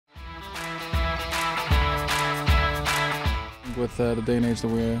with the day and age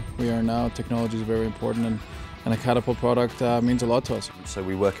that we are now. Technology is very important, and a Catapult product means a lot to us. So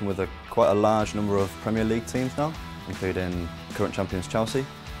we're working with quite a large number of Premier League teams now, including current champions Chelsea,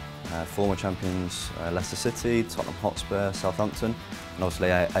 former champions Leicester City, Tottenham Hotspur, Southampton, and obviously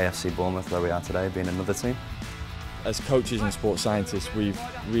AFC Bournemouth, where we are today, being another team. As coaches and sports scientists, we've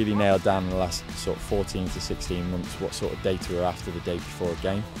really nailed down in the last sort of 14 to 16 months what sort of data we're after the day before a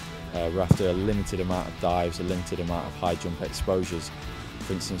game. We're after a limited amount of dives, a limited amount of high jump exposures.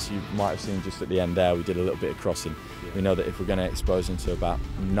 For instance, you might have seen just at the end there, we did a little bit of crossing. We know that if we're going to expose them to about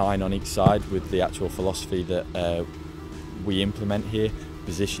 9 on each side with the actual philosophy that we implement here,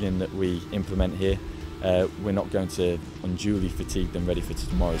 positioning that we implement here, we're not going to unduly fatigue them ready for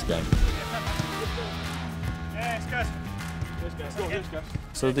tomorrow's game.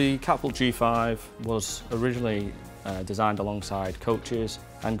 So the Catapult G5 was originally designed alongside coaches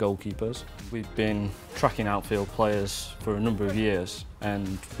and goalkeepers. We've been tracking outfield players for a number of years,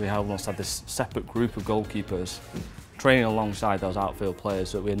 and we almost had this separate group of goalkeepers training alongside those outfield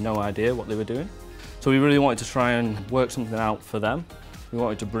players that we had no idea what they were doing. So we really wanted to try and work something out for them. We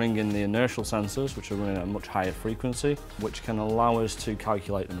wanted to bring in the inertial sensors, which are running at a much higher frequency, which can allow us to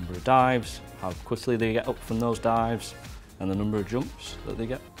calculate the number of dives, how quickly they get up from those dives, and the number of jumps that they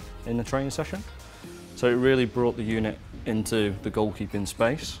get in the training session. So it really brought the unit into the goalkeeping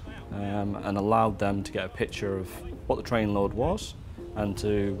space and allowed them to get a picture of what the training load was and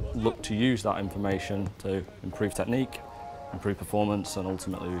to look to use that information to improve technique, improve performance, and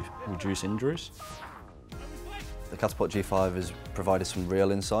ultimately reduce injuries. The Catapult G5 has provided some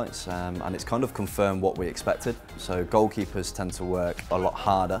real insights and it's kind of confirmed what we expected. So goalkeepers tend to work a lot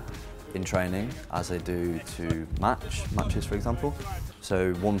harder in training as they do to matches, for example.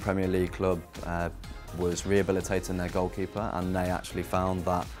 So one Premier League club was rehabilitating their goalkeeper, and they actually found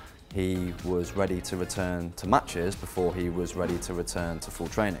that he was ready to return to matches before he was ready to return to full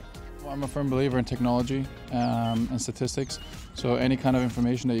training. Well, I'm a firm believer in technology and statistics, so any kind of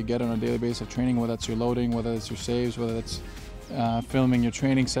information that you get on a daily basis of training, whether it's your loading, whether it's your saves, whether it's filming your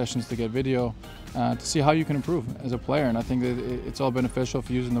training sessions to get video, to see how you can improve as a player. And I think that it's all beneficial if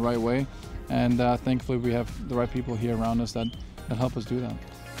used in the right way, and thankfully we have the right people here around us that help us do that.